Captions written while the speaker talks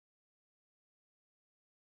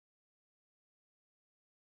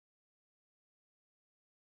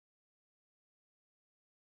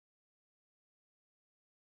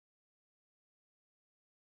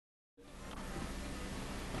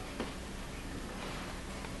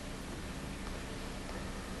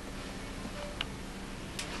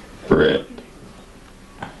Britt.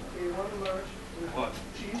 What?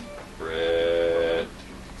 Britt.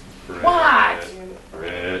 What?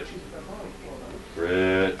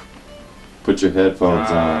 Britt. Put your headphones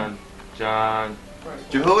on. John.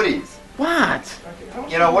 Jehudis. What?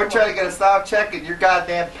 You know, we're trying to get a sound check and you're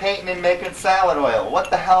goddamn painting and making salad oil. What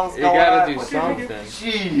the hell's You going on? gotta do something.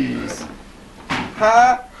 Jeez.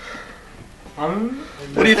 Huh?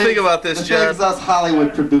 What do you think about this, The John? things us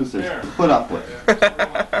Hollywood producers put up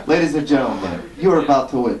with. Ladies and gentlemen, you are about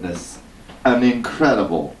to witness an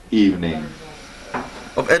incredible evening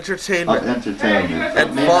Of entertainment. of entertainment. And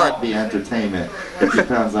It may fun. not be entertainment. It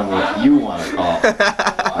depends on what you want to call it.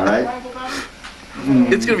 All right?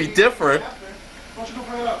 It's gonna be different.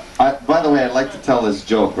 By the way, I'd like to tell this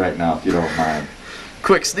joke right now, if you don't mind.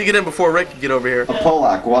 Quick, sneak it in before Rick can get over here. A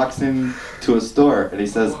Polak walks into a store and he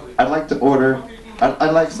says, I'd like to order, I'd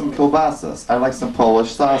like some kielbasas. I'd like some Polish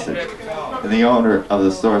sausage. And the owner of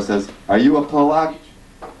the store says, are you a Polak?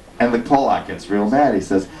 And the Polak gets real mad. He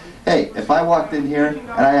says, hey, if I walked in here and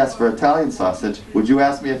I asked for Italian sausage, would you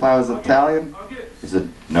ask me if I was Italian? He said,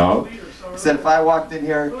 no. He said, if I walked in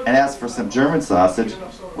here and asked for some German sausage,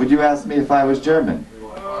 would you ask me if I was German?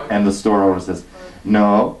 And the store owner says,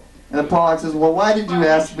 no. And the Polak says, well, why did you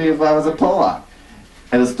ask me if I was a Polak?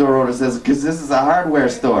 And the store owner says, because this is a hardware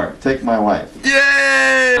store. Take my wife.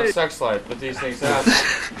 Yay! Sex life, but these things happen.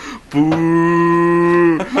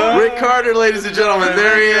 Boo! Rick Carter, ladies and gentlemen,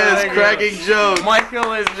 there he is, Thank you. cracking jokes. Mike Hill,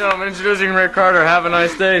 ladies and gentlemen, introducing Rick Carter. Have a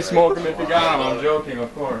nice day. Smoke him if you got him. I'm joking,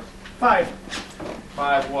 of course.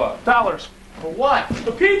 $5 what? For what?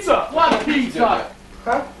 The pizza. What pizza?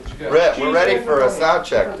 Huh? Rick, we're ready for a sound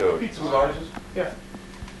check, dude. Pizza. Yeah.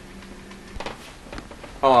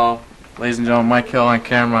 Hello. Ladies and gentlemen, Mike Hill on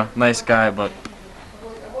camera. Nice guy, but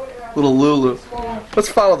Little Lulu. Let's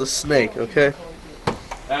follow the snake, okay?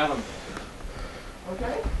 Adam.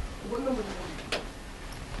 Okay.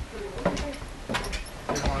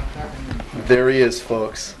 There he is,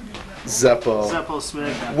 folks. Zeppo. Zeppo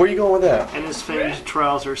Smith Where you going with that? and his famous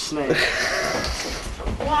trouser snake.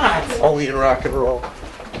 Only in rock and roll.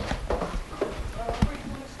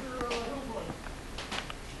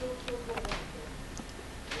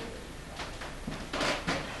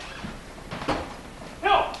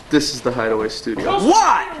 No. This is the Hideaway Studio. No.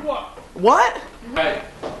 What? What? What? Hey,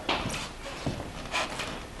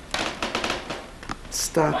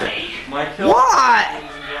 Stop it. Mike Hill. What?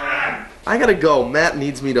 I gotta go. Matt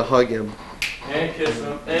needs me to hug him. And kiss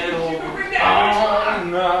him. And hold him all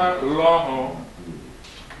night long.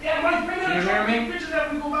 Yeah, Mike, bring You hear me? pictures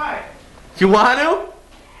after we go by. You want to?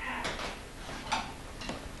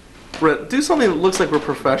 Brett, do something that looks like we're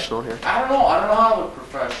professional here. I don't know how to look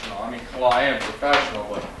professional. I mean, well, I am professional,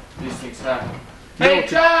 but these things happen. No, Hey, to-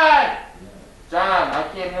 John! John, I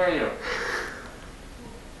can't hear you.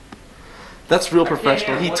 That's real I can't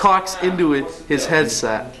professional. hear. He What's talks going on? into it, What's the his deal?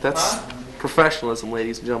 headset. That's Huh? professionalism,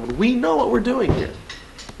 ladies and gentlemen. We know what we're doing here.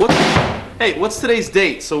 Hey, what's today's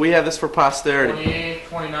date? So we have this for posterity. 28,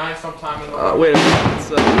 29, sometime in the Wait a minute.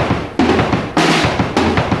 It's,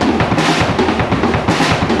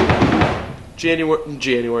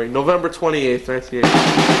 November 28th,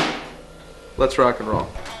 1980. Let's rock and roll.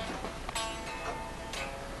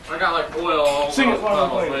 I got like oil all over Sing it those while I'm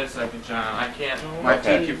pedals. playing. Wait a second, John. I can't. My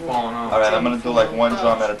Okay. teeth keep falling off. Alright, I'm gonna do like one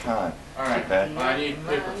drum at a time. Alright. Okay. I need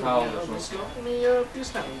paper towels or something.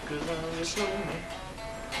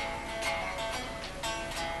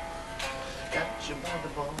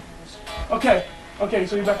 Okay. Okay,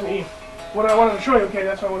 so you're back in E. What I wanted to show you, okay,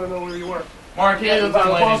 that's why I want to know where you were. Mark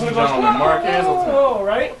Hazelton, ladies and gentlemen. Mark Hazelton. Oh,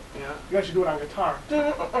 right? Yeah. You actually do it on guitar.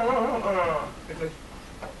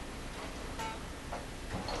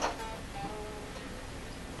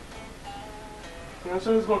 You know,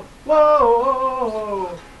 so it's going, whoa.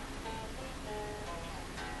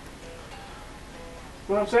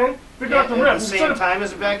 You know what I'm saying? Figure out the At riff. the same time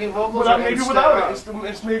as the backing vocals? Without, or maybe instead without of? it.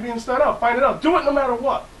 It's maybe instead of. Find it out. Do it no matter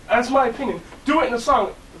what. That's my opinion. Do it in the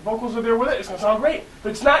song. The vocals are there with it. It's gonna sound great. If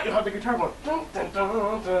it's not, you'll have the guitar going. Dun, dun,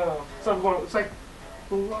 dun, dun. So I'm going. It's like.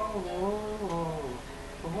 Whoa, whoa,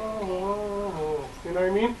 whoa. You know what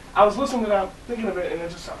I mean? I was listening to that, thinking of it, and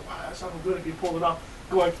it just sounded. Wow, that sounded good if you pulled it off.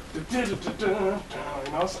 Going. You know.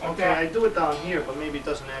 So, Okay, I do it down here, but maybe it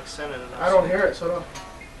doesn't accent it enough. I don't hear it, so don't.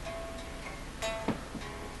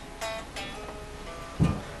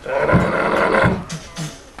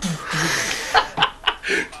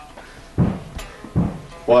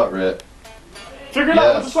 What, Rick? Figure it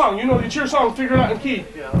out with the Yes. song. You know, it's your song. Figure it out in key.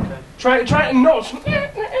 Yeah, okay. Try it in notes.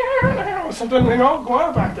 Something, you know, go out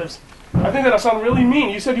of octaves. I think that'll sound really mean.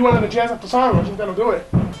 You said you wanted to jazz up the song. I think that'll do it.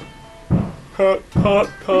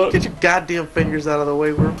 cut. Get your goddamn fingers out of the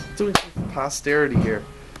way. We're doing some posterity here.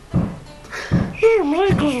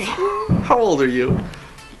 How old are you?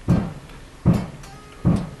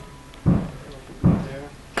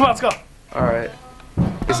 Come on, let's go. Alright.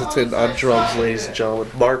 Hazelton on drums, ladies and gentlemen.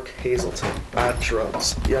 Mark Hazelton on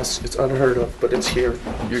drums. Yes, it's unheard of, but it's here.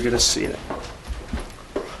 You're gonna see it.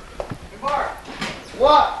 Mark,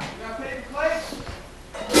 what? You got paper plates?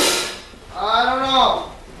 I don't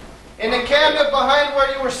know. In the cabinet behind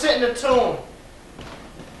where you were sitting to tune.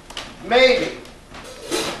 Maybe.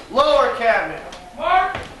 Lower cabinet.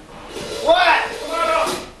 Mark, What? come on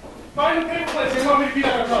up. Find the paper plates. They want me to beat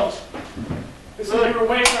on the drums. They said you were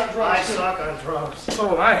waiting on drums. I too. suck on drums. So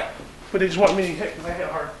am I. But they just want me to hit because I hit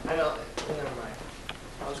hard. I know. Never mind.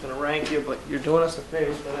 I was gonna rank you, but you're doing us a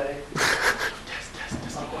favor today.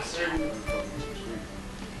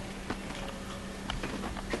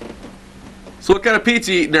 So what kind of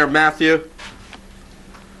pizza you eating there, Matthew?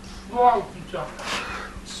 Long pizza.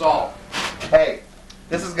 Salt. Hey,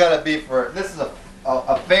 this is gonna be this is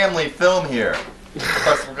a family film here.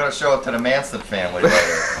 Plus, we're gonna show it to the Manson family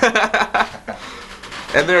later.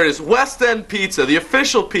 And there it is, West End Pizza, the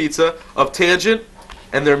official pizza of Tangent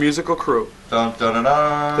and their musical crew. Dun, dun, dun,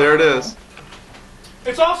 dun. There it is.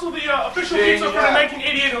 It's also the official pizza for the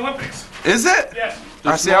 1988 Olympics. Is it? Yes.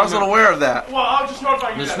 I see, I was unaware of that. Well, I'll just notify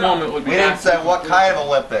you This that now. moment would be. We didn't say what kind of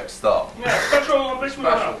Olympics, though. Yeah, Special Olympics, we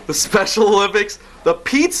don't know. The Special Olympics, the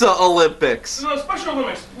Pizza Olympics. No, Special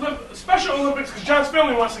Olympics. Special Olympics because John's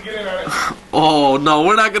family wants to get in on it. Oh no,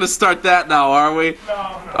 we're not gonna start that now, are we? No.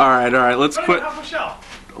 All right, let's But quit. How's Michelle?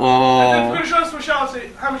 I'm Oh, going to show this to Michelle and say,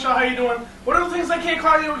 hi Michelle, how you doing? What are the things I can't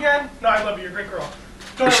call you again? No, I love you, you're a great girl.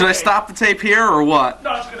 Don't should I rank. stop the tape here or what?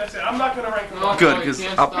 No, that's good, that's it. I'm not going to rank them. No, Good, you 'cause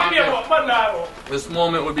can't I'll- stop Maybe I it. won't, but no, I won't. This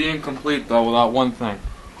moment would be incomplete though without one thing.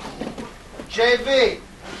 JV,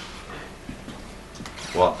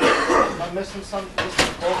 What? am I missing some? Missing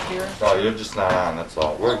a bolt here? Oh, you're just not on, that's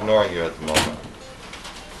all. We're ignoring you at the moment.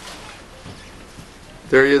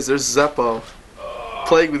 There he is. There's Zeppo,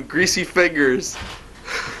 playing with greasy fingers.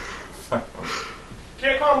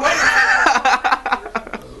 Can't call him later.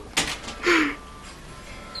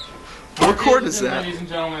 What chord is Hazelton, that? ladies and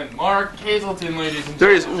gentlemen? Mark Hazelton, ladies and There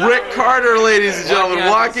he is, gentlemen. Rick Carter, ladies and gentlemen,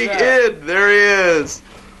 walking in. There he is.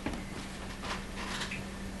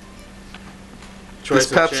 Choice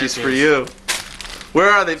This of Pepsi's for champions. you. Where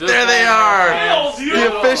are they? There they are. Hails you.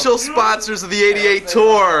 The official sponsors of the '88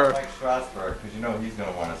 tour. Mike Strasberg, because you know he's going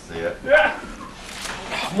to want to see it. Yeah.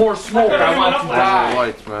 More smoke. I want to die.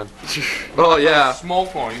 Lights, man. Oh yeah.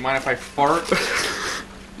 Smoke on. You mind if I fart?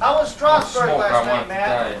 How was Strasbourg Smoke. last I night, want to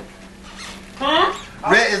Matt? die. Huh?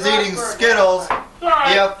 Rit is eating Skittles,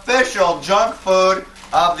 Alright. the official junk food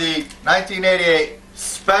of the 1988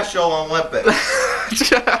 Special Olympics.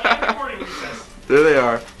 Recording, he says. There they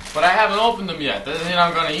are. But I haven't opened them yet. Doesn't mean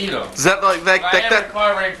I'm gonna eat them. Is that like I am a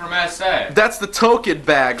car rank from SA. That's the token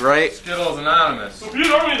bag, right? Skittles Anonymous. If you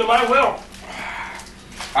don't need them, I will.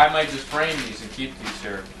 I might just frame these and keep these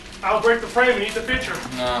here. I'll break the frame and eat the picture.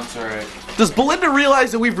 No, it's alright. Does Belinda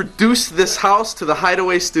realize that we've reduced this house to the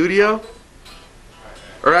Hideaway Studio?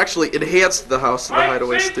 Or actually enhanced the house to the Alright,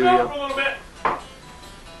 Hideaway stay still for Studio? a little bit.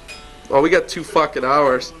 Oh, we got 2 fucking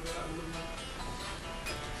hours.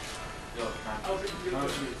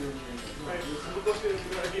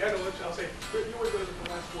 I'll say, you were good at the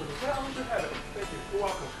last 4 days. Yeah, I'll let you have it. Thank you. You're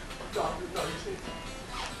welcome. No, you see.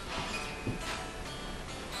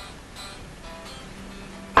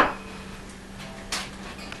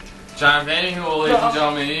 John Vanny, who, ladies and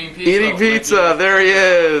gentlemen, eating pizza. Eating pizza, there he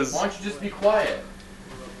is. Why don't you just be quiet?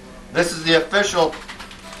 This is the official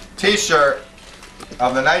T-shirt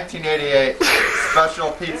of the 1988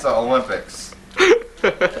 Special Pizza Olympics.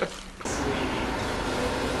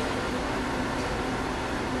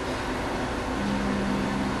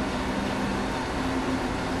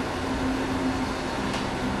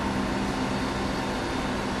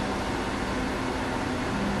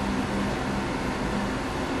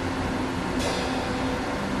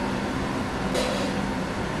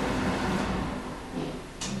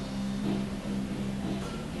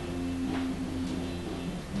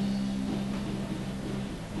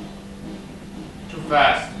 Too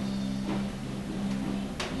fast.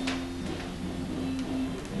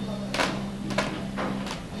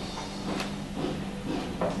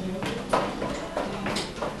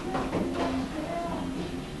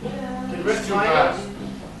 Did Rick Too find fast. him?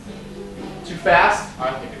 Too fast?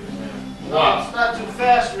 I think it is, man. No, What? it's not too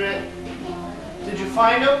fast, Rick. Did you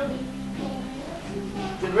find him?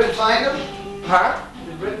 Did Rick find him? Huh?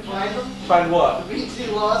 Did Rick find them? Find what? The beats he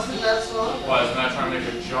lost in that song? Well, I was not trying to make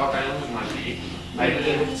a joke. I didn't lose my beat. I didn't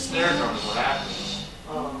hit the snare drum is what happened.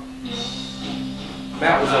 Oh.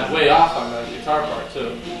 Matt was like way off on the guitar part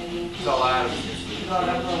too. That's all I had.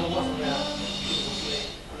 No, it wasn't that.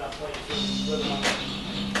 I'm not playing rhythm.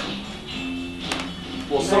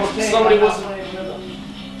 Well, Next tape, somebody I'm not wasn't playing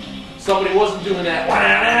rhythm. doing that.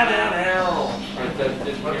 Right, that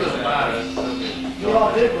didn't What hear does it that. matter? We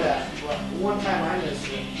all did that, but one time I missed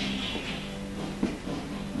it.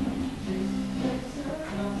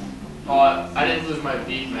 Oh, I didn't lose my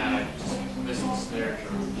beat, man. I just missed the snare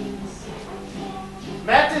drum.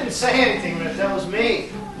 Matt didn't say anything, Rick. That was me.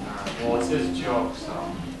 Well, it's his joke, so.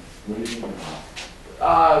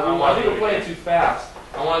 I think we're playing too fast.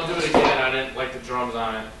 I want to do it again. I didn't like the drums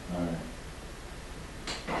on it.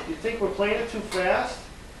 You think we're playing it too fast?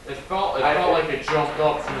 It felt like it jumped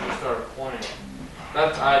up as soon as we started playing.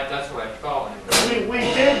 That's what I felt. Anyway. We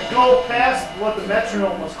did go past what the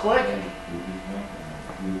metronome was clicking.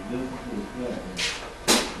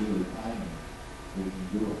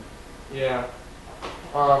 Yeah.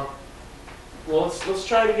 Well, let's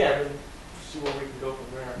try it again and see where we can go from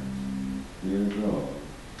there.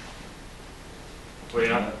 Wait,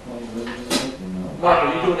 Mark,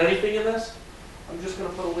 are you doing anything in this? I'm just gonna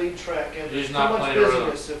put a lead track in. He's There's not too much playing a rhythm.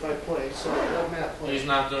 busyness if I play, so let Matt play. he's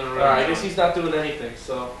not doing it All right. right, I guess he's not doing anything.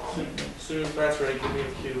 So as soon as Matt's ready, give me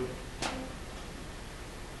the cue.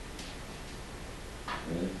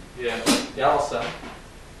 Yeah. Yeah, I'll set.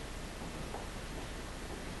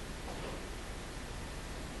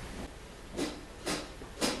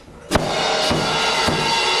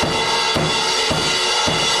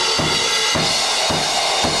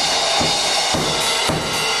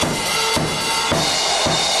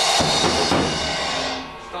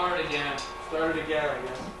 Start again. Start it again, I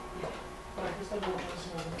guess.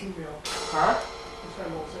 Huh?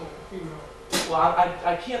 Well,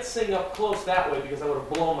 I can't sing up close that way because I would have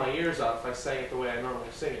blown my ears out if I sang it the way I normally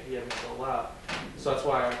sing it. He had me so loud. So that's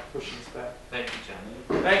why I'm pushing this back. Thank you,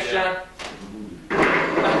 John. Thanks, Yeah.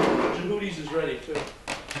 John. Jahoody's is ready, too.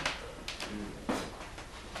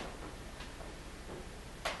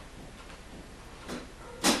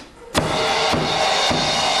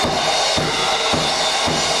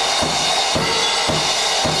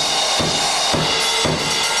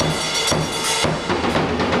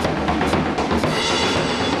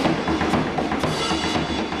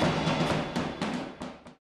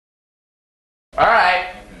 All right.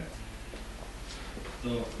 So,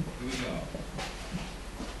 here we go.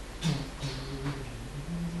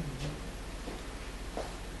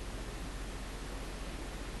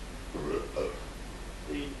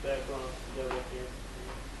 Lead back on together here.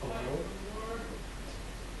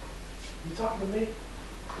 You talking to me?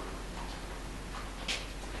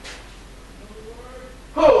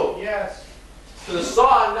 Who? Yes. To the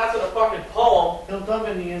song, not to the fucking poem. He'll dub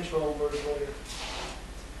in the intro verse later.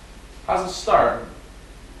 How's it start?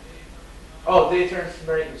 Oh, day turns to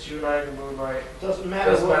night, it's you and I in the moonlight. Doesn't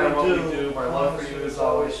matter Doesn't what, matter what we we do, do, my love for you is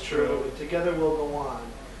always true. Together we'll go on,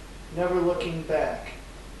 never looking back.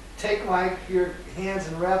 Take your hands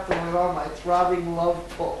and wrap them around my throbbing love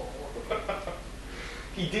pole.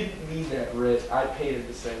 He didn't mean that, Rich. I paid him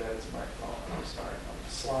to say that. It's my fault. I'm sorry. I'm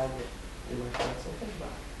sliding it in my pencil. Think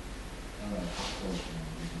about it.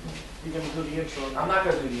 You're gonna do the intro. I'm not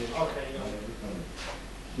going to do the intro. Okay.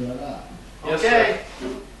 Shut up. Yes, Okay. sir.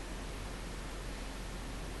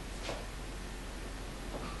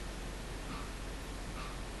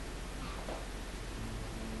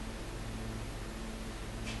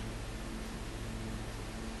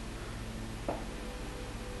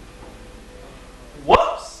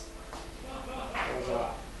 Whoops! That was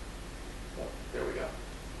off. Oh, there we go.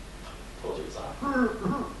 Told you it was off.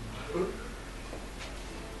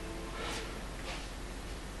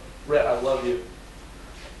 Rhett, I love you.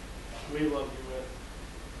 We love you, Rick.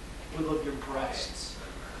 We love your breasts.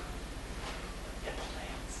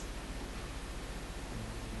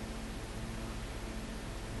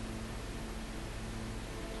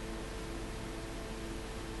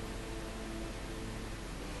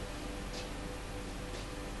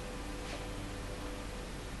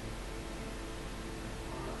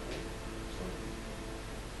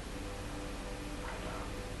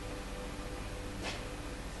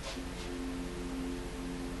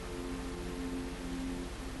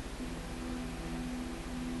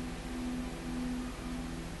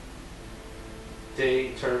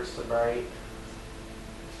 Day turns to night.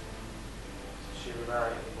 It's you and I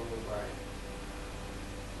in the moonlight.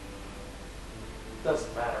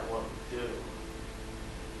 Doesn't matter what we do.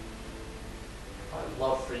 My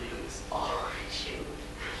love for you is always you.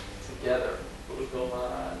 Together Go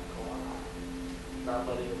on. Not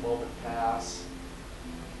letting a moment pass.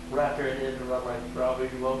 Wrap your hand around my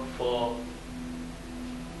throbbing love fall.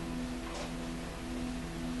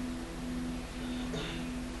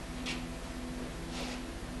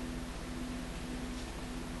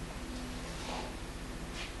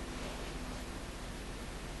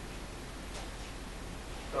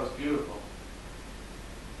 That was beautiful.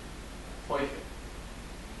 Poignant.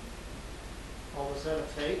 Oh, was that a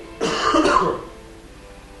take?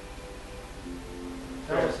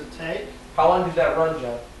 That was a take? How long did that run,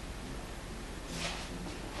 Jeff?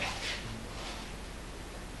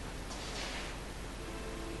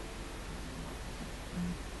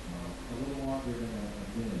 A little longer than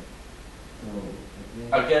a minute.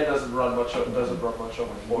 So Again, doesn't run much over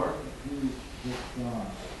 4. He's just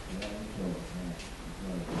gone. Yeah, so,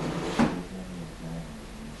 yeah.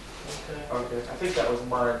 Okay, I think that was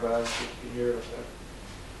mine, but I didn't think you could hear it up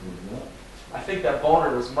there. What? I think that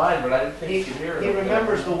boner was mine, but I didn't think He, you could hear it he up there.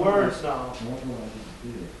 remembers the words now. What will I just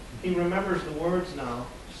do? He remembers the words now,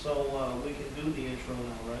 so we can do the intro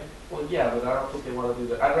now, right? Well, yeah, but I don't think they want to do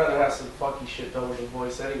that. I'd rather have some funky shit done with the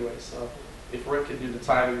voice anyway, so if Rick can do the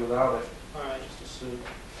timing without it, All right. just assume.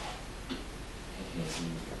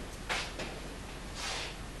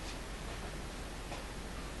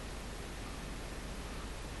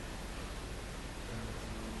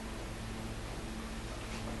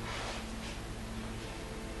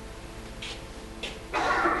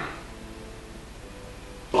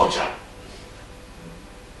 Blowjob!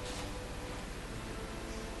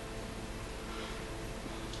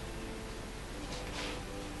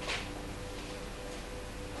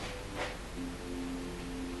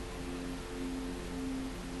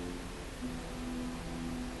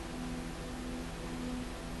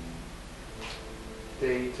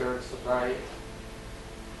 Day turns to night.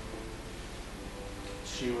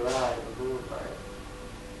 It's you and I in the moonlight.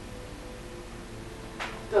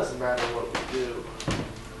 Doesn't matter what we do.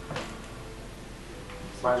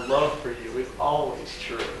 My love for you is always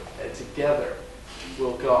true, and together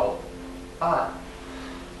we'll go on.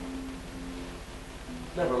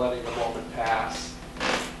 Never letting a moment pass.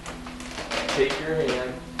 Take your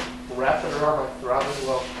hand, wrap it around my throbbing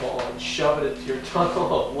love ball, and shove it into your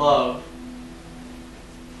tunnel of love.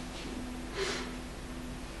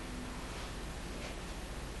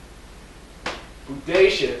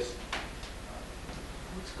 Bodacious.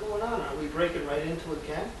 What's going on? Are we breaking right into it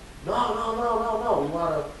again? No. We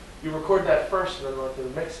want to. You record that first, and then like the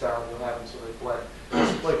mix down will happen so they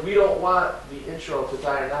blend. Like we don't want the intro to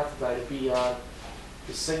Die or Not to Die to be on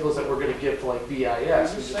the singles that we're gonna give to like BIS. You're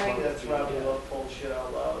We just saying want it that to be- throbbing love pole shit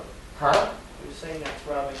out loud. Huh? You're saying that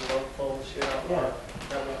throbbing love pole shit out loud.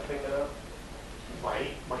 That might pick it up.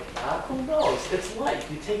 Might not. Who knows? It's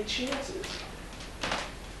life. You take chances.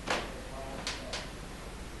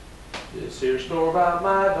 This here story about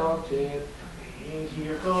my dog Ted. And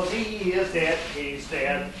here goes he is dead. He's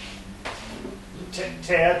dead.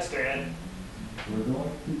 Ted's dead. We're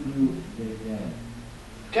going to do it again.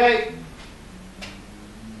 Okay.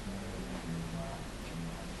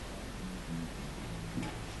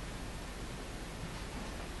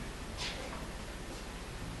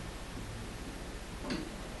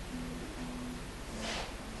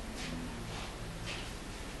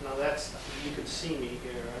 Now that's, you can see me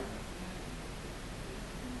here, right?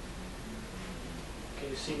 Can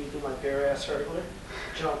you see me do my bare ass hurdler?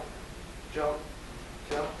 Jump, jump,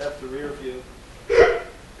 jump. That's the rear view.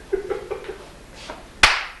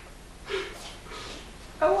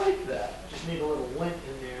 I like that. Just need a little wint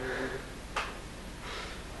in there.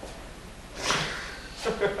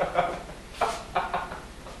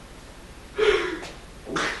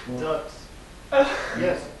 Ducks.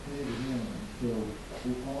 Yes. Play it again until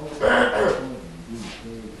we always do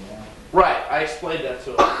play it after. Right. I explained that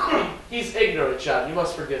to him. He's ignorant, John. You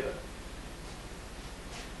must forgive him.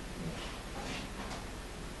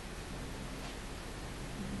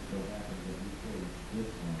 So happens that we play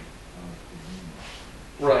this one out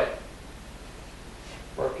of the Right.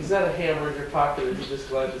 Mark, is that a hammer in your pocket, or are you just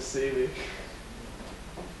glad to see me?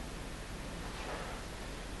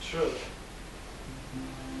 True.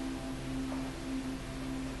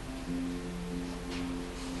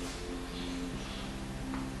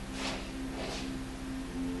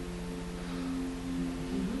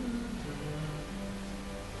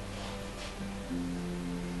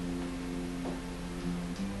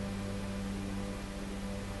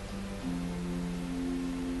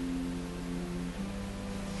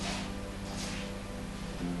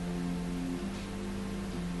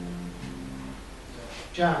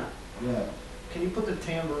 John, Yeah, can you put the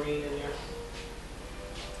tambourine in there?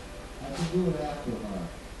 I can do it after her.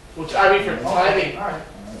 Which, I mean, for timing. All right.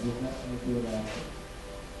 We'll do it after.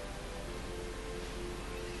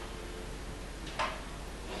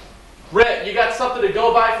 Britt, you got something to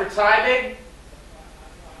go by for timing?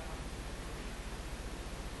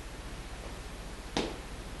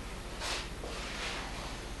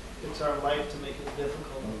 It's our life to make it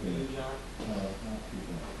difficult for you, John. No, it's not too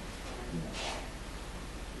bad.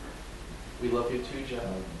 We love you too,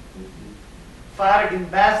 John. Yeah. Fargan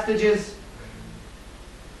bastages.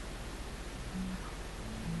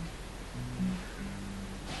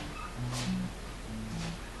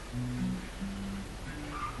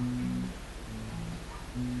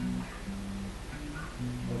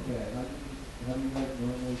 Okay, how do you like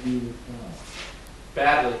normally do this song?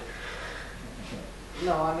 Badly.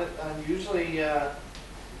 No, I'm usually,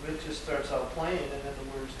 Rich just starts out playing and then the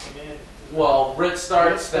words come in. Well, Britt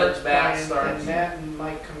starts, Rich then Matt playing, starts. And Matt and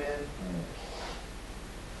Mike come in.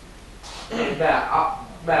 Hey, Matt,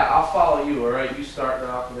 I'll follow you, alright? You start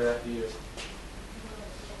and I'll come in after you.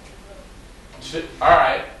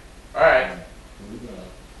 Alright. Alright. Here we go.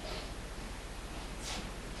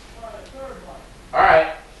 Alright.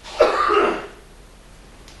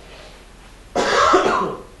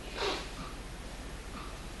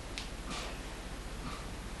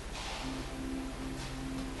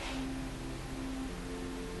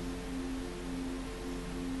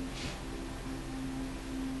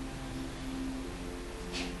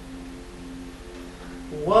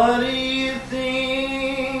 What do you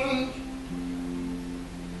think?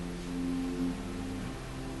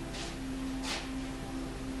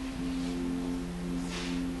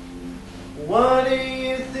 What do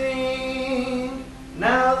you think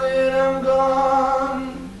now that I'm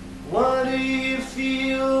gone? What do you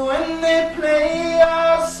feel when they play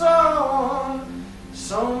our song?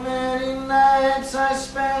 So many nights I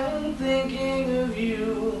spent thinking of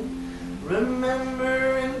you,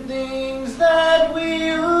 remembering things that we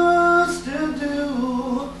used to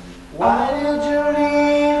do. Why did you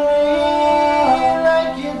leave me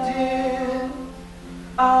like you did?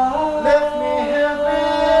 Left me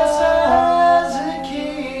helpless as a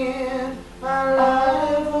kid. My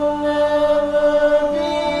life will never be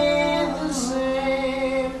the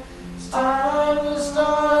same. It's time to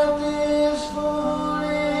start this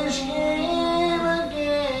foolish game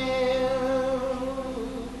again.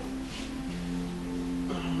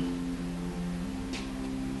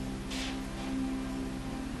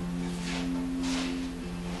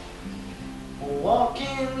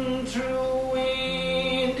 Walking through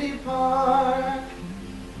Windy Park,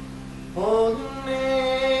 holding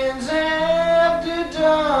hands after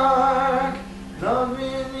dark,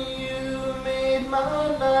 loving you made my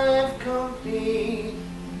life complete.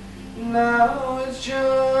 Now it's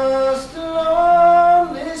just a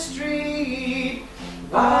lonely street.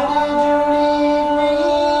 Why did you leave me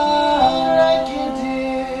like you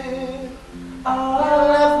did? You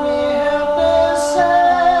left me helpless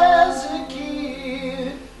as a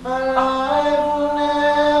kid. My life will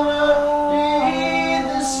never be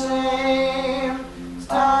the same. It's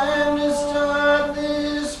time to start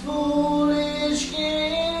this foolish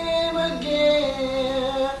game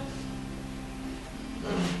again.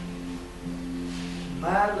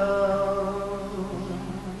 My love.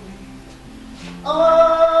 Oh.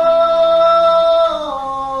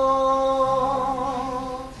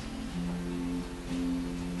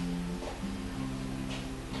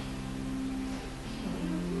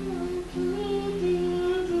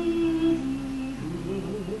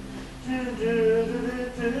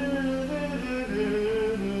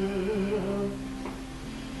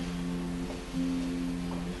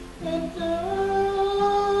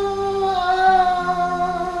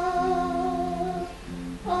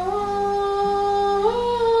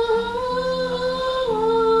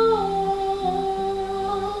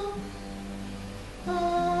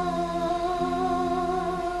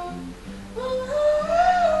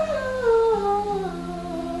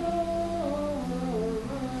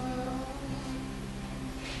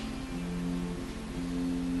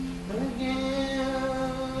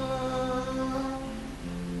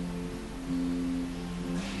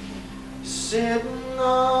 Sitting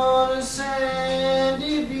on a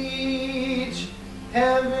sandy beach,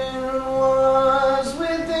 heaven was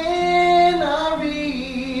within our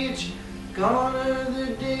reach. Gone are the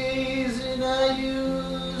days that I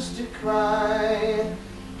used to cry.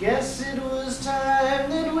 Guess it was time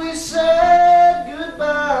that we said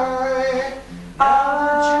goodbye. Now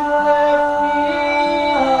that you left me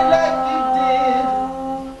like you did,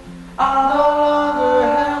 no longer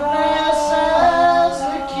helpless as a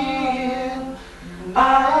kid.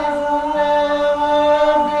 Life will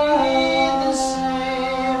never be the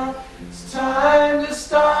same. It's time to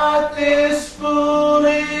start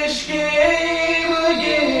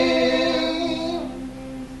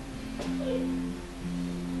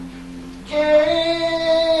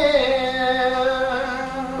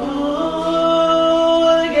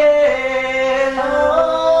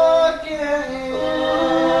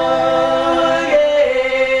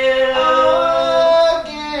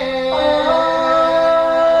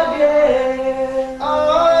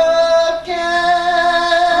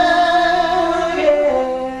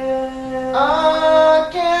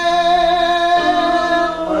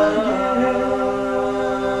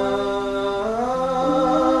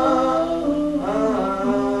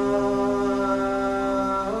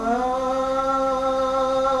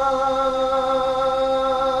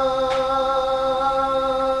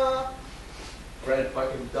Red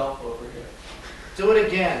fucking dump over here. Do it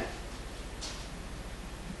again.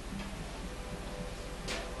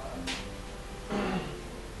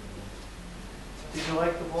 Did you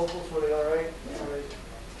like the vocals? Were they alright?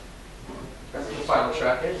 That's the final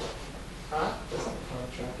track anyway. Huh? That's not the final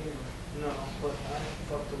track anyway. No, but I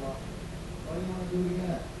fucked them up. Why do you want to do it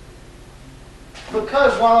again?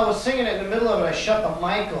 Because while I was singing it in the middle of it, I shut the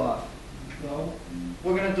mic off. No.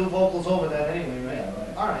 We're gonna do vocals over that anyway, right? Yeah,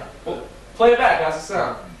 right. Alright. Well, play it back. How's it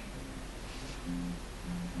sound?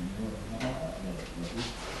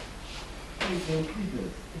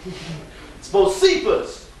 It's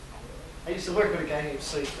Bocephus. I used to work with a guy named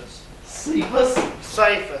Cephas. Cephas?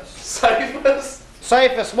 Cephas. Cephas?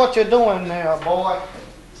 Cephas, what you doing there, boy?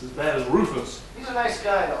 It's as bad as Rufus. He's a nice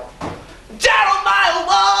guy, though. Jeremiah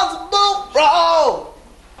was a boot roll!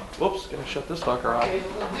 Whoops, gonna shut this fucker off. Okay, he's a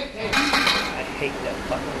little dictator. I hate that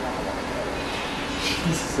fucking law.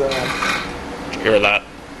 Jesus. Did you hear that?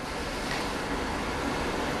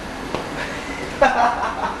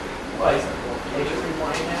 Why is that? Can you just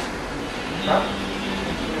rewind that? Huh?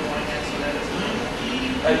 Rewind that so that it's... You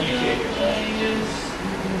can't hear that.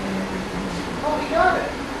 Oh, he got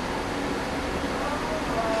it.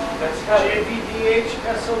 That's how it.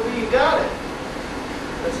 JVDHSOB, you got it.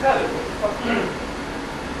 That's how it. What the fuck?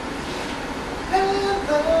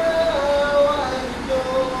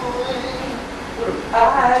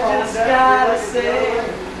 I just gotta say.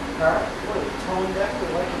 Huh? What a tone deck, we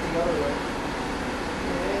like it the other way.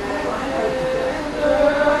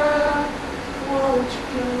 Won't you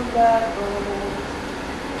come back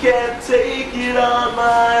home? Can't take it on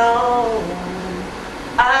my own.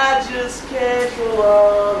 I just can't go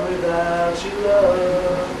on without your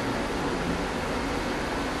love.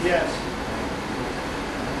 Yes.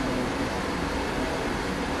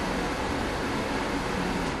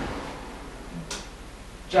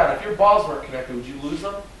 John, if your balls weren't connected, would you lose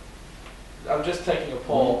them? I'm just taking a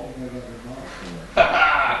poll.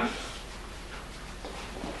 Now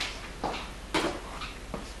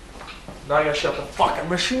I gotta shut the fucking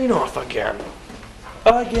machine off again.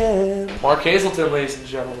 Again. Mark Hazelton, ladies and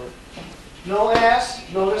gentlemen. No ass.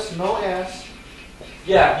 Notice, no ass.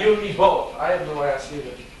 Yeah, you and me both. I have no ass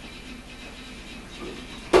either.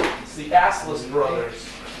 It's the assless brothers.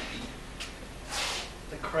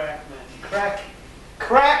 The crack man.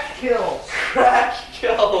 Crack kills. Crack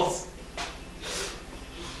kills.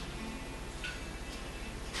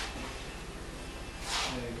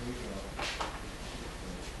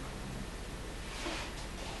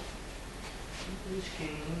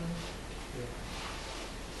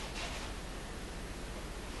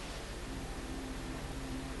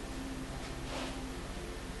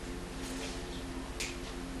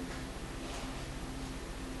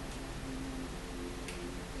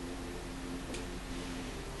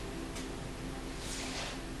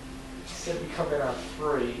 Said we come in on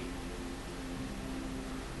 3.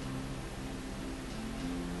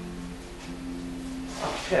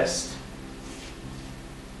 I'm pissed.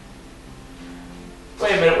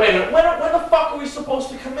 Wait a minute. When the fuck are we supposed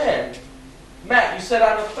to come in? Matt, you said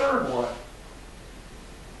on the 3rd one.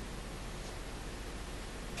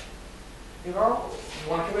 You know? You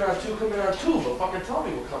want to come in on 2, come in on 2, but fucking tell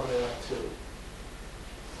me we're coming in on 2.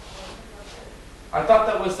 I thought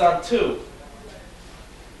that was on 2.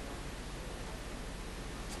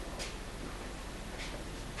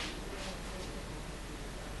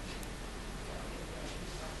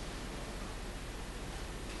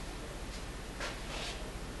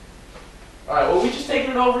 Alright, well, we just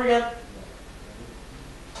taking it over again?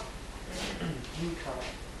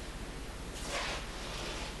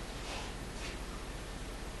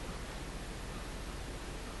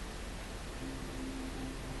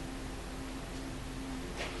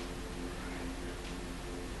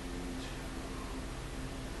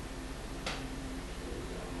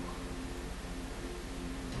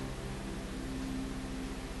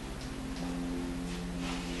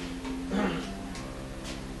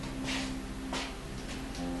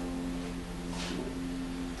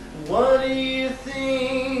 What do you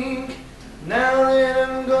think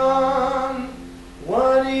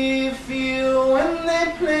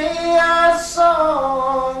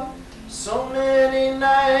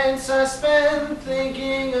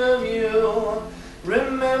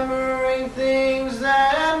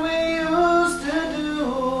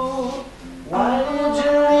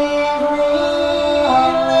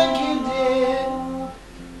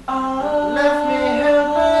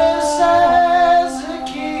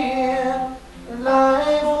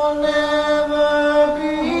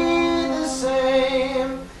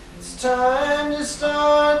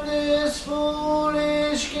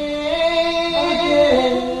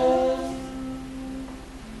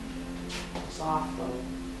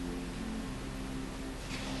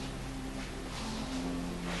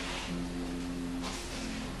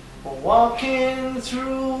Walking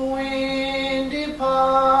through Windy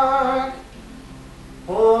Park,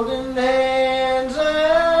 holding hands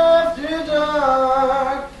after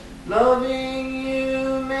dark. Loving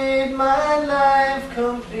you made my life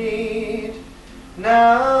complete.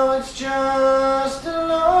 Now it's just a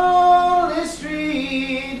lonely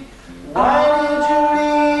street. Why did you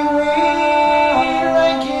leave me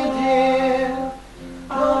like you did?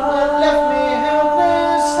 Lord, left me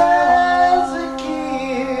helpless as a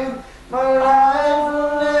kid. My life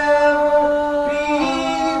will never be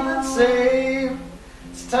the same.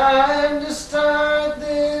 It's time to start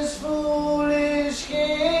this foolish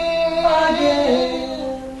game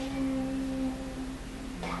again.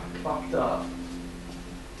 Fucked up.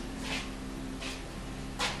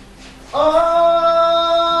 Oh.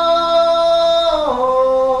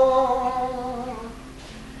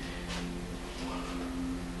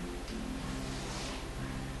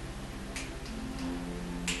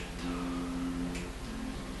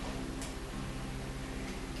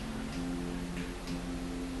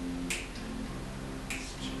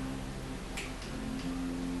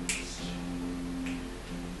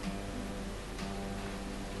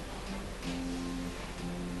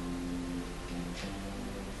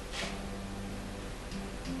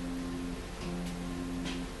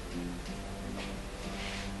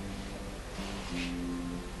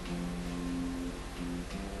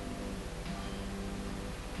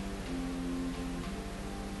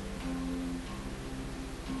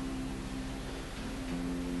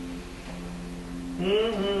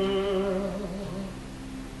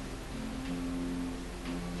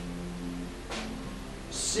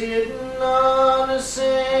 Sitting on a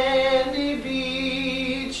sandy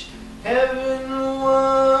beach, heaven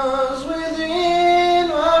was within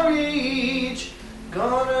my reach.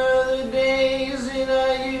 Gone are the days that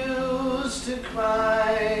I used to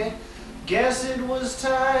cry. Guess it was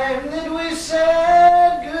time that we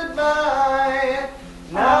said goodbye.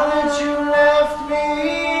 Now that you left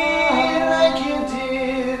me like you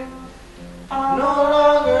did, no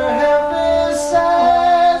longer helpless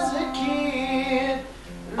as a kid.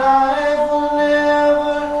 Life will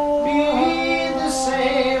never be the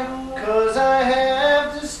same, 'cause I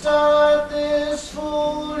have to start this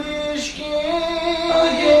foolish game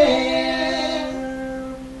again.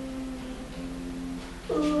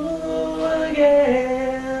 Ooh,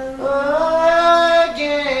 again.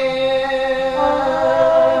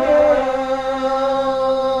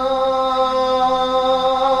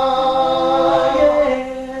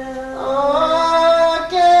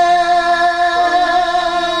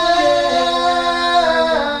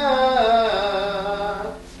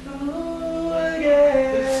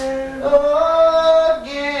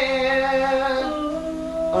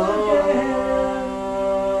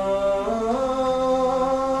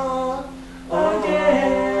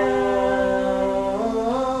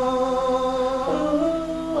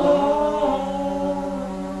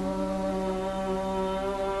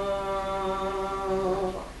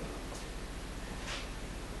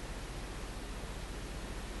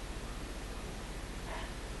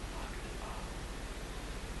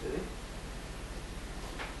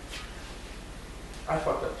 I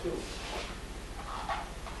fucked up too.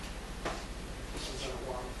 This is a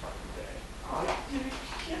long fucking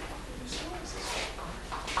day.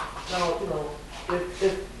 Now, you know,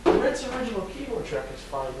 if the Ritz original keyboard track is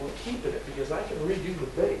fine, we're keeping it because I can redo the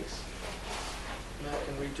bass. And I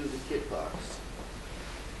can redo the kit box.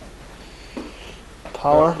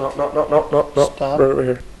 Power? No. Stop. Right over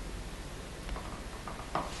here.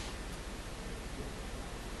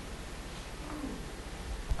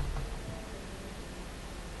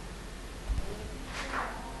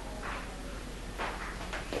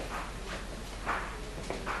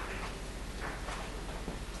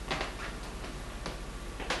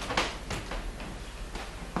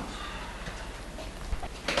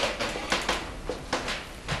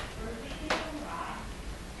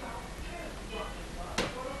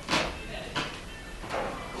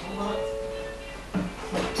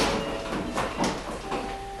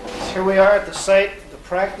 Here we are at the site, the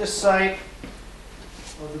practice site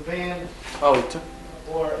of the band, Oh,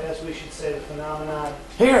 or as we should say, the phenomenon.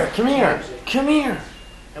 here, come here, come here.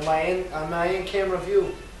 Am I in camera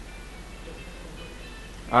view?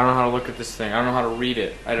 I don't know how to look at this thing. I don't know how to read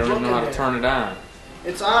it. I don't even know how to turn it on.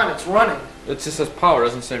 It's on, it's running. It just says power, it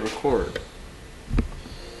doesn't say record.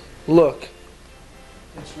 Look.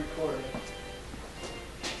 It's recording.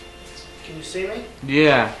 Can you see me?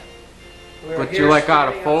 Yeah, We're But here you're, like, out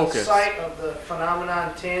of standing on the focus. site of the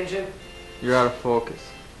phenomenon tangent. you're out of focus.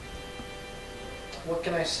 What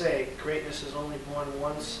can I say? Greatness is only born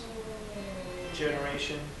once.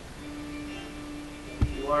 Generation.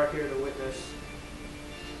 you are here to witness.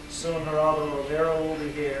 Soon Geraldo Rivera will be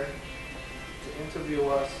here to interview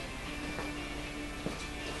us,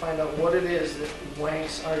 to find out what it is that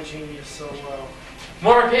wanks our genius so well.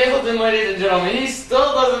 Mark Hazelton, ladies and gentlemen, he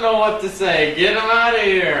still doesn't know what to say. Get him out of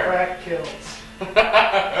here. Crack kills.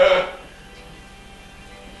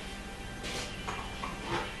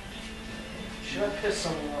 Should I piss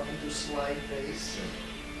someone off and do slide face?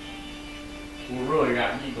 We really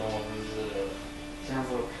got me going with sounds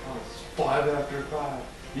like it's 5 after 5.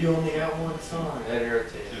 You only got one song. That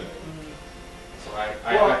irritates me. So I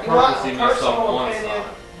purposely messed up personal one opinion,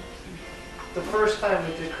 song. the first time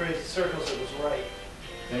we did Crazy Circles, it was right.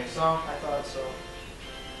 Think so? I thought so.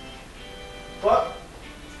 But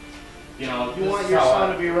You know, you this want is your how song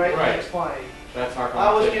I- to be right, Right. that's fine. That's how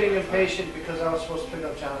I was come getting it's- impatient because I was supposed to pick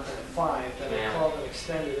up Jonathan at 5, then Yeah. I called and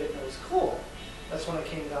extended it, and it was cool. That's when I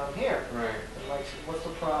came down here. Right, And Mike said, what's the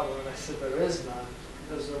problem? And I said, there is none,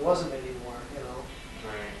 because there wasn't any more, you know.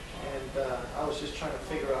 right. And I was just trying to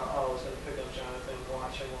figure out how I was going to pick up Jonathan,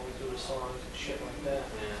 watch him while we do the songs and shit like that.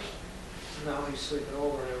 Yeah. So now he's sleeping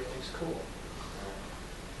over and everything's cool.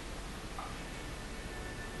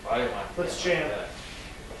 I didn't want to Let's feel like jam. that.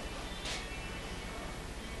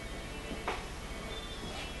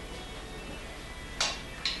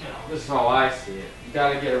 You know, this is how I see it. You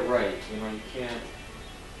gotta get it right. You know, you can't,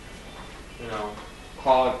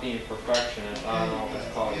 call it being perfectionist. I don't know if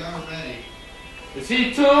it's called. We are ready. Is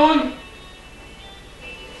he tuned?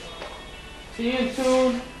 Is he in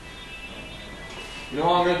tune? You know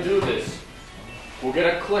how I'm gonna do this? We'll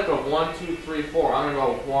get a click of 1, 2, 3, 4. I'm gonna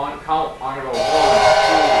go 1, count. I'm gonna go 1, 2, 3,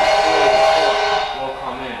 4. We'll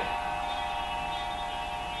come in.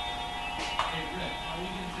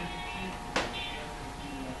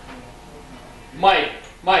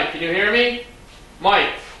 Mike, can you hear me?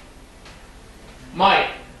 Mike.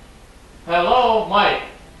 Hello, Mike.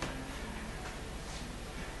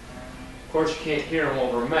 Of course, you can't hear him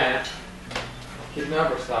over Matt. Kid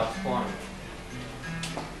never stops playing.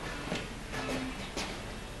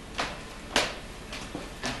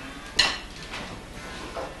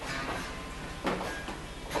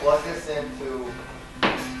 Plug this into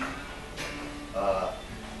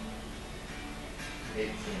 18.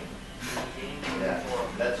 Yeah,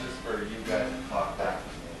 that's just for you guys to talk back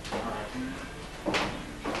to me.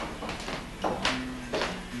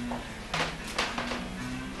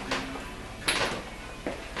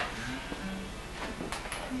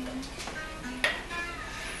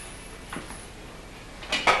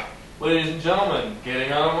 Ladies and gentlemen,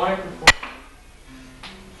 getting on a microphone.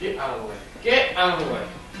 Get out of the way. Get out of the way.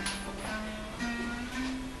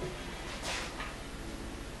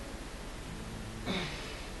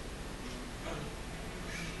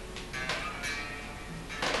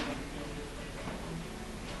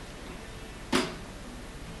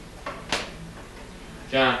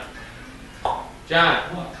 John.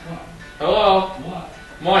 What? Hello. What?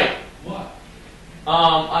 Mike. What?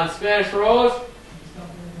 On Spanish Rose, Stuff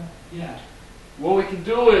like that? Yeah. what we can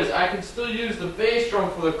do is I can still use the bass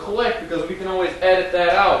drum for the click because we can always edit that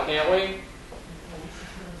out, can't we?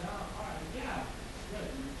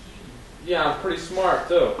 Yeah, I'm pretty smart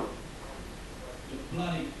too. You're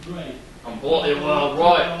bloody great. I'm bloody well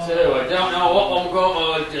right too. I don't know what I'm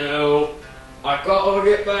gonna do. I gotta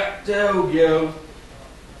get back to you.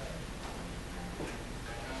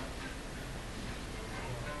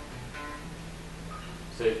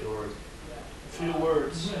 Say your words. Few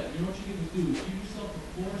words. Red, you know what you can do is give yourself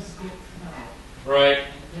a 4-step count, Right.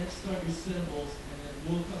 and then start your cymbals, and then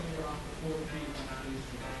we'll come here off the 4 beat on the bass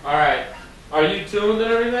drum. Alright. Are you tuned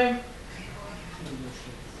and everything? Tune this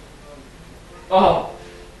shit. Oh.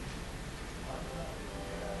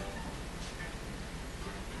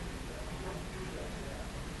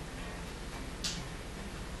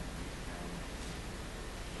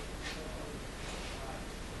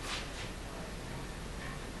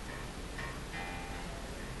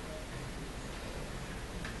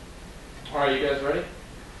 Alright, you guys ready? Yeah,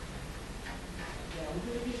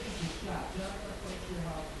 we're gonna give this a shot. John, I'm not quite sure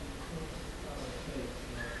how to approach the bass,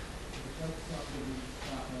 so that's something we can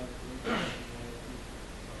stop at.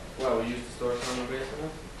 Well, we use the store on the bass in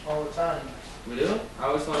this? All the time. We do? I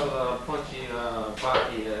always thought of a punchy,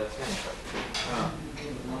 Baki thing. Oh.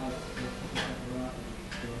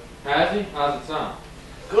 Has he? How's it sound?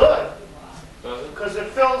 Good, Does it? because it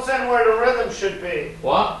fills in where the rhythm should be.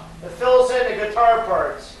 What? It fills in the guitar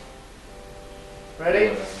parts.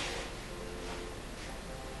 Ready?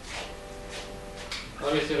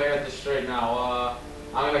 Let me see if I got this straight now.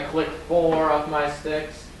 I'm gonna click 4 off my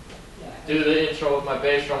sticks, do the intro with my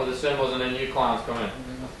bass drum with the cymbals, and then you clowns come in.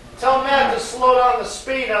 Tell Matt to slow down the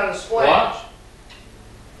speed on his flange. What?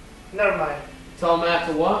 Never mind. Tell Matt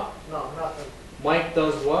to what? No, nothing. Mike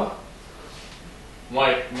does what?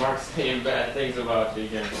 Mike, Mark's saying bad things about you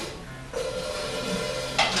again.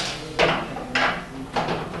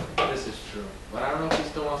 This is true. But I don't know if he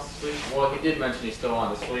still wants to sleep. Well, he did mention he still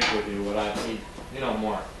wanted to sleep with you, but you know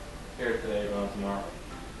more. Here today, going tomorrow.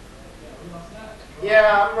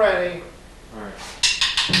 Yeah, I'm ready. Alright.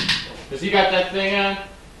 Does he got that thing on?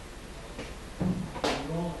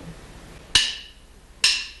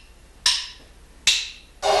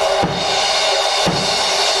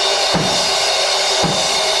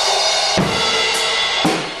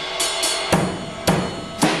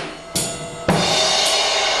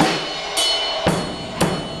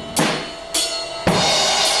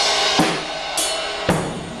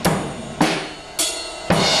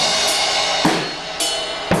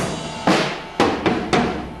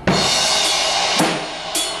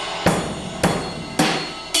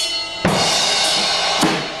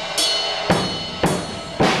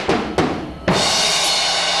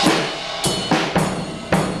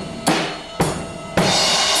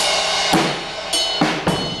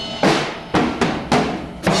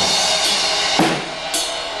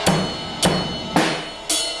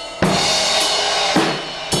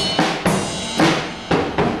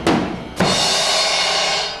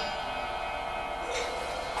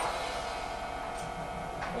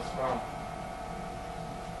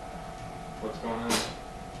 What's going on?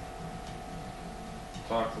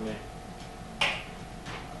 Talk to me.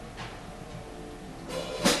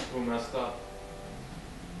 Who messed up?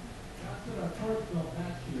 After our chords fell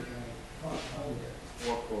back here, I caught hold of it.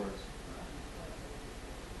 What chords?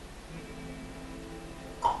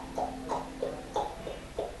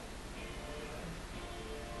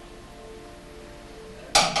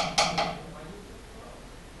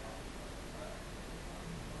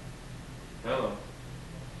 Hello.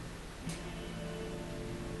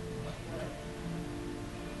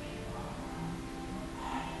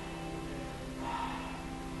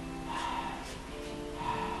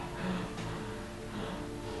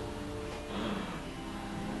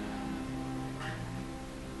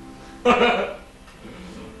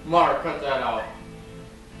 Mark, cut that out.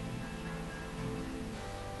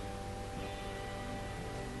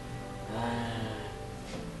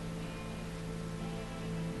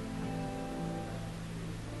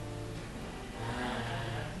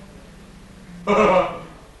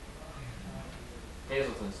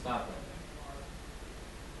 Hazelton, stop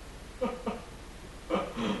it.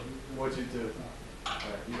 What'd you do? Alright,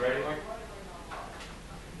 you ready, Mike?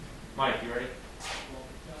 Mike, you ready?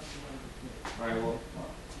 Alright, well.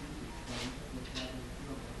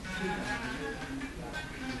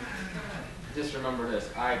 Just remember this,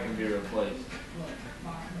 I can be replaced.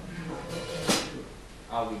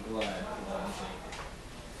 I'll be glad to let him take it.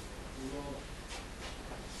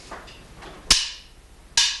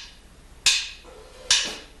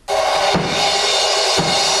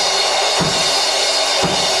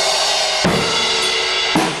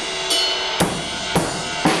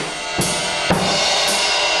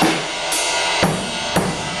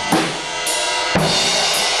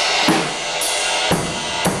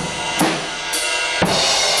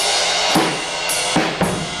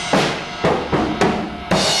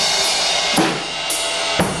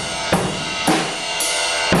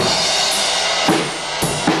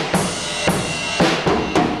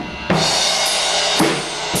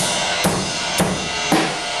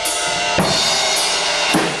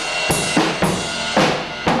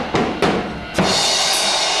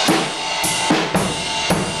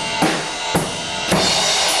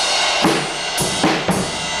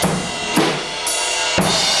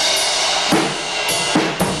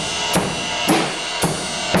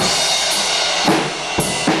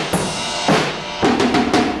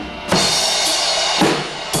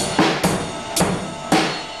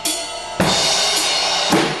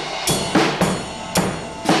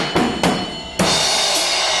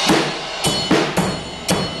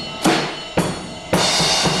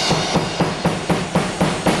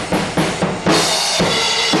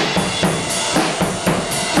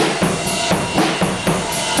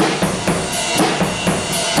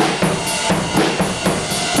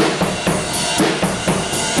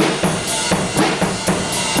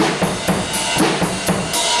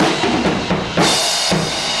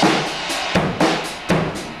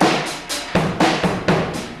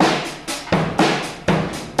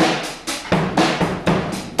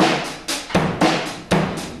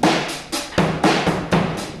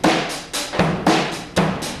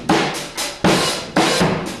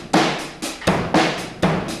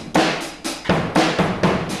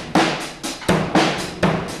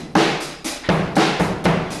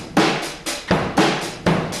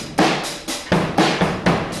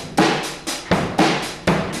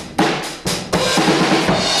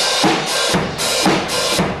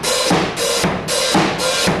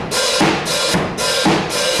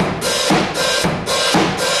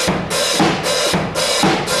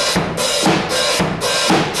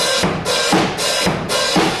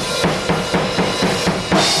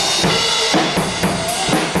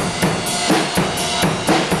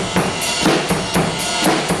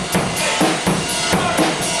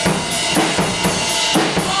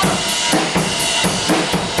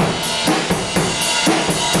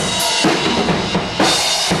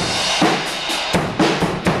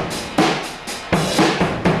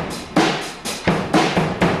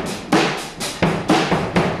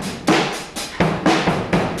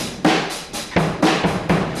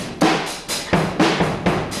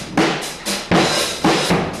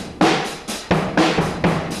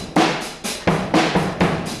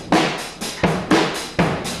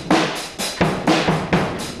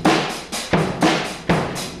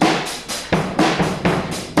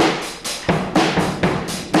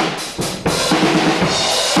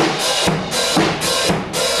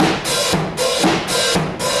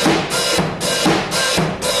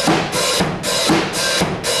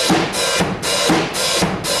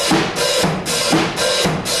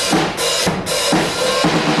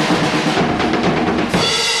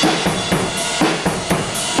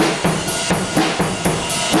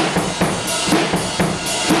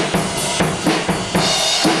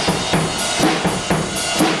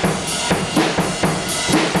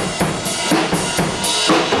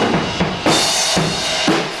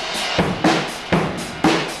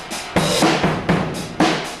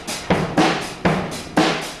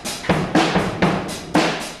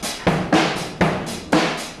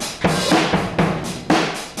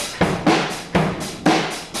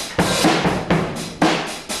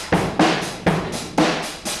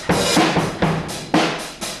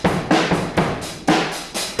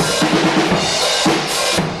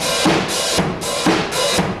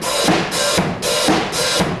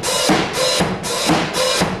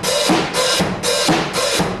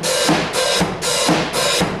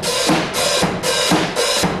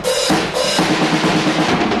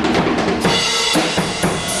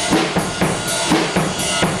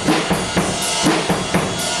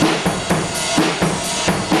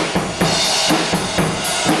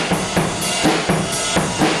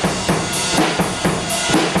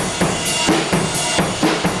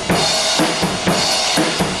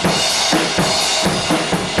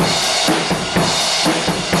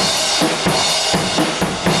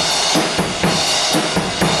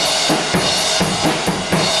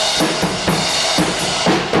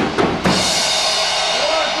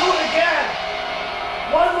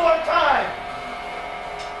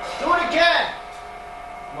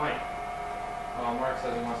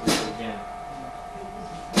 says he wants to do it again.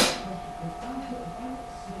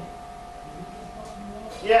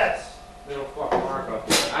 Yes. It'll fuck Mark up.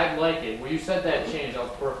 I'd like it. When you said that change, that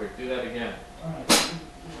was perfect. Do that again.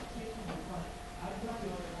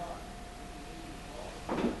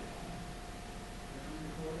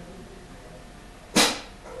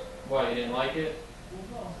 What, you didn't like it?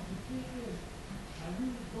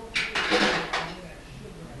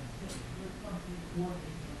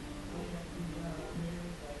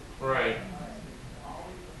 Right.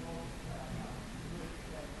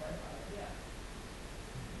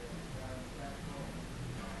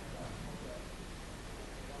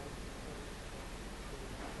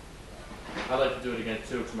 I'd like to do it again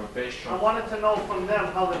too, because my bass I drum. wanted to know from them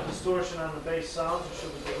how the distortion on the bass sounds, or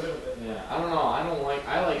should we get rid of it? Yeah, I don't know. I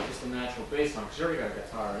like just the natural bass sound, because you already got a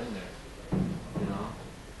guitar in there. You know?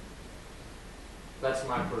 That's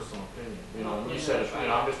my personal opinion. You know, and you said, you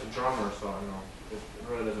know, I'm just a drummer, so, you know, it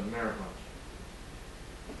really doesn't merit much.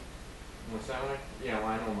 What's that like? Yeah, well,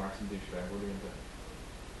 I know Mark's a douchebag. What are you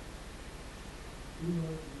gonna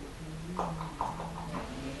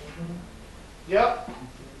do? Yep.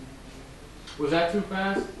 Was that too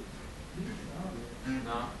fast?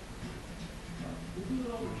 No.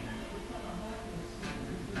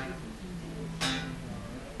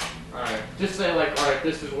 Alright, just say like, alright,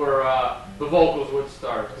 this is where the vocals would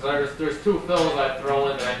start. Because there's two fills I throw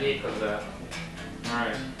in that I need because of that.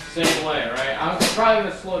 Alright, same way, right? I'm probably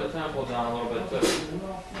going to slow the tempo down a little bit too.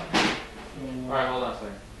 Alright, hold on a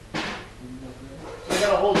second. So you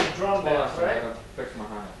gotta hold the drum Hold on a back, second, I right? gotta fix my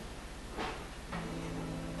hi-hat.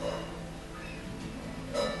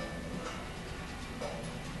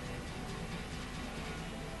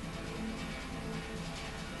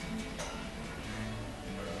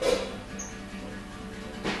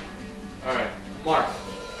 Alright, Mark.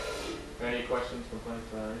 Any questions, complaints,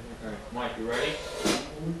 or anything? Alright, Mike, you ready?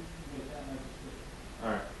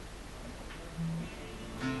 Alright.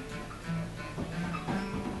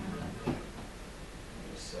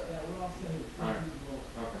 Alright,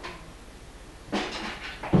 okay.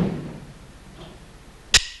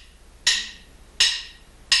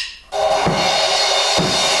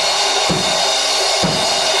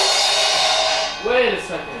 Wait a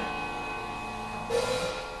second.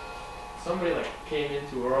 Somebody like came in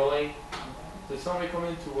too early. Did somebody come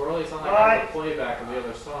in too early? It sounded like I had a playback of the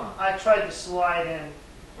other song. I tried to slide in,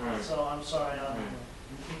 Alright, so I'm sorry.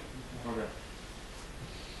 okay.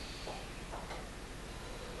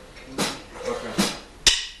 Okay.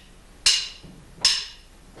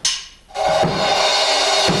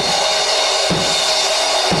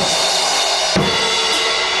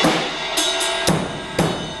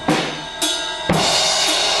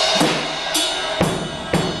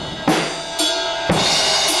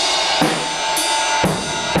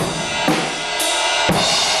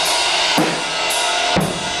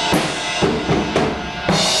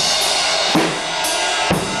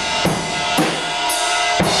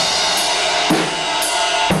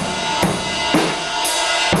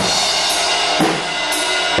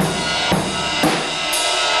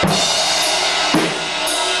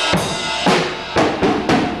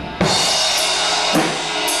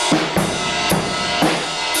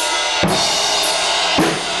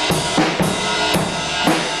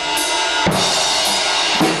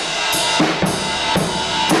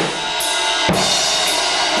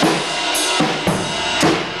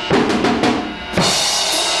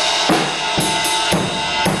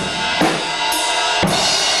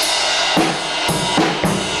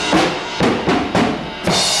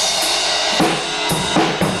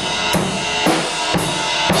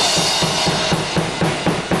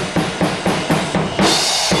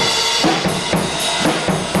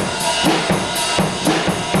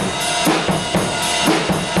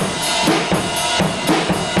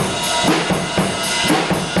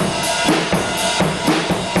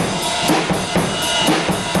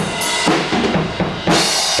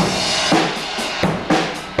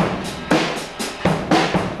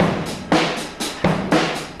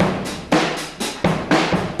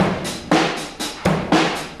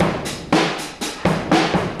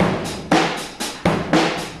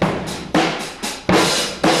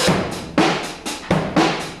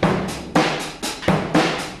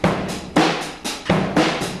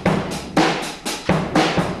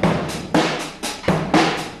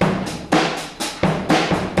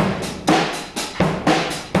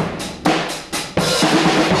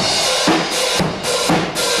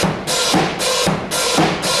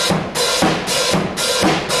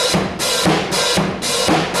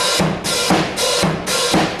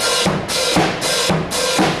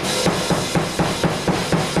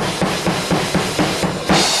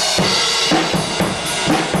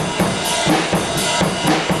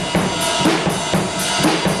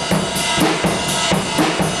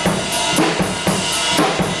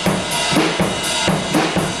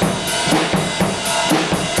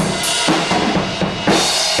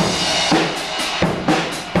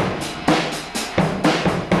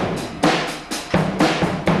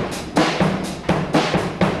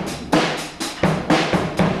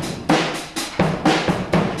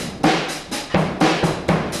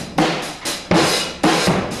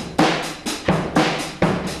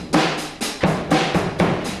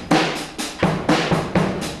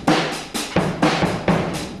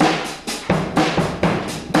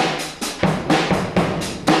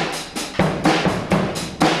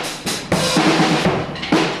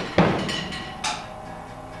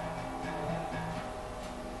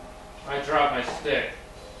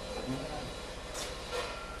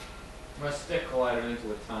 My stick collided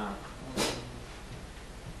into a tom.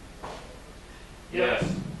 Yeah.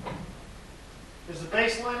 Yes. Is the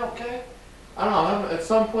bass line okay? I don't know. At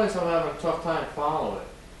some points, I'm having a tough time following it.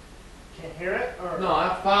 Can't hear it? Or No,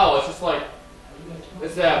 I follow. It's just like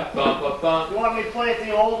it's that bump, bump, bump. you want me to play it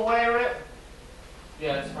the old way, Rick?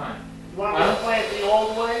 Yeah, it's fine. You want me to play it the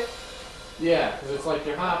old way? Yeah, because it's like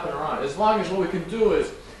you're hopping around. As long as what we can do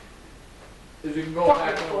is we can go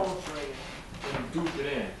back Fucking over phone's ringing. and dupe it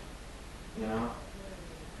in. You know?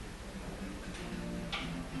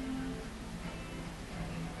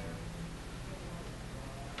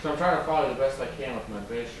 So I'm trying to follow the best I can with my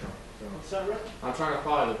bass drum. So What's that, Rick? I'm trying to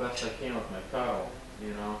follow the best I can with my pedal,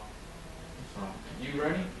 you know? So, you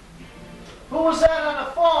ready? Who was that on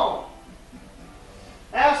the phone?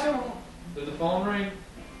 Ask him. Did the phone ring?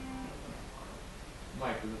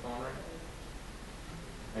 Mike, did the phone ring?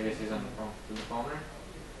 I guess he's on the phone. Did the phone ring?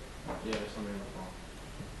 Yeah, there's somebody on the phone.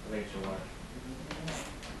 I think it's your wife.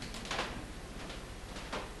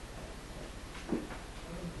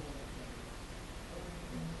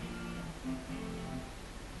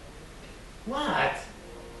 What?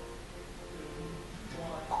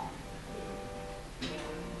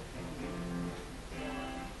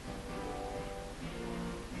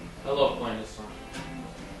 I love playing this song.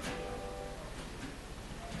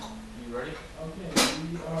 You ready? Okay,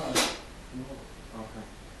 we are. Okay.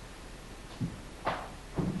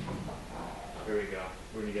 Here we go.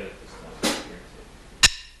 We're gonna get it this time.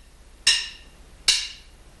 Guarantee.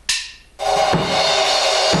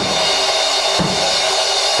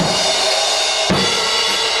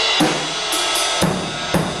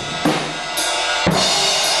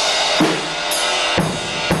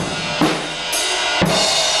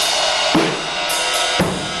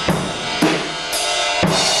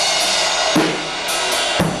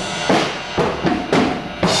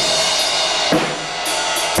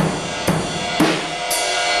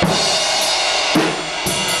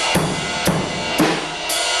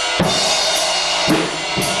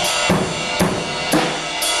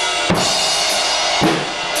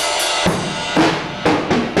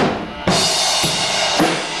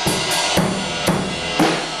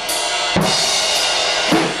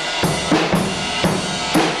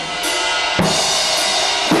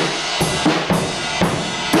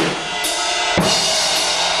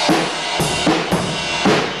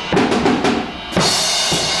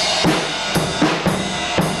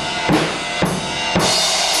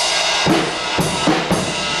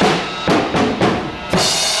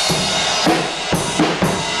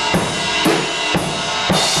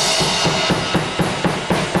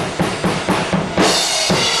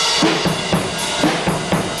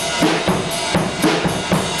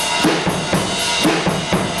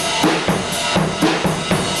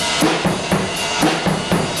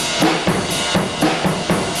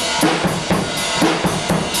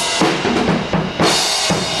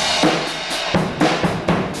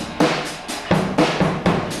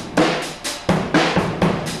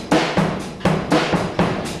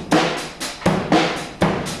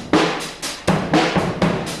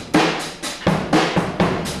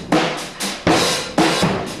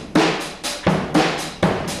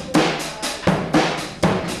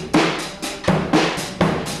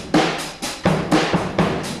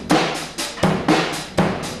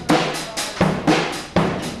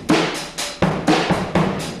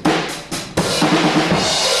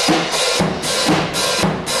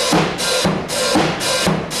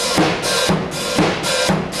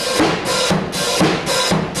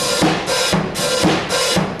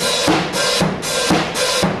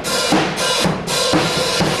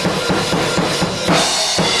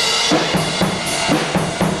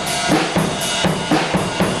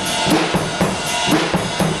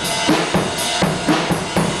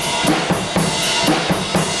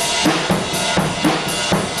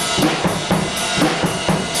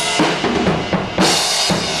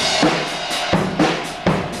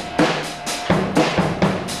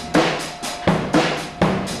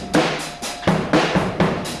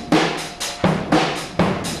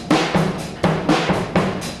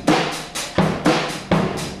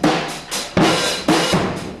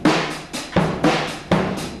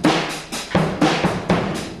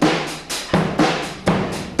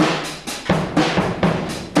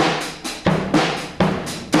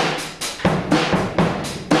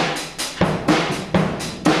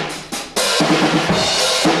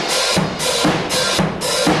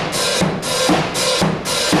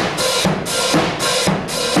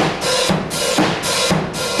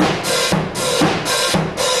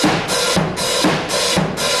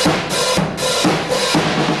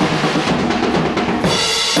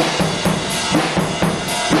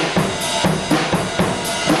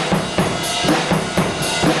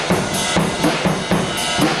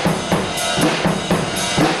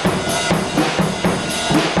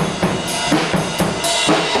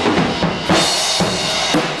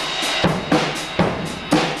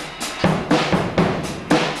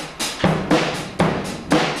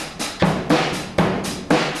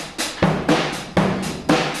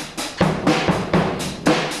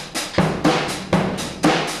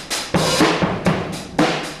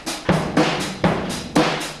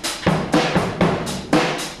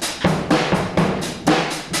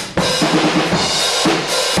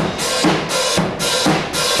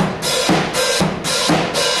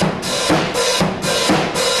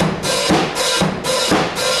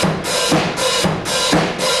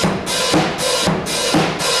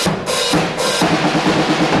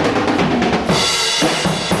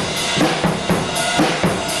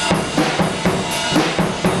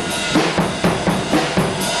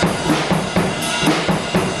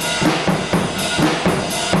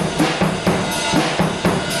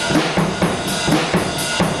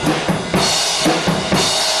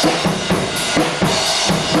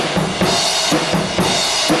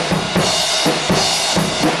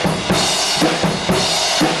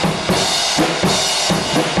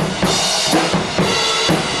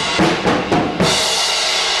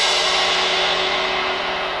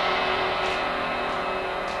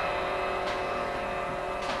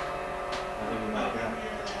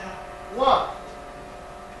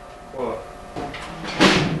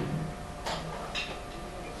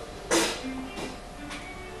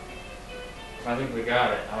 have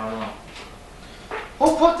got it. I don't know.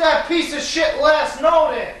 Who put that piece of shit last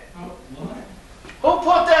note in? Oh, what? Who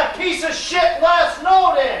put that piece of shit last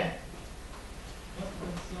note in?